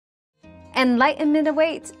Enlightenment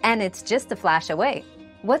awaits, and it's just a flash away.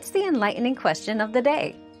 What's the enlightening question of the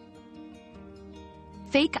day?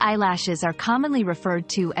 Fake eyelashes are commonly referred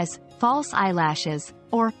to as false eyelashes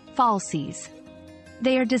or falsies.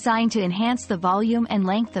 They are designed to enhance the volume and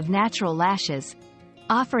length of natural lashes,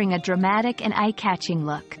 offering a dramatic and eye-catching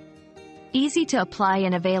look. Easy to apply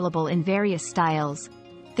and available in various styles,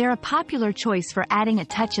 they're a popular choice for adding a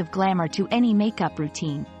touch of glamour to any makeup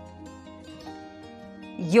routine.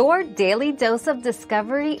 Your daily dose of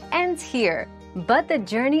discovery ends here, but the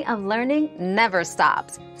journey of learning never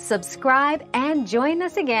stops. Subscribe and join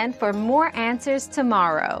us again for more answers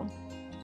tomorrow.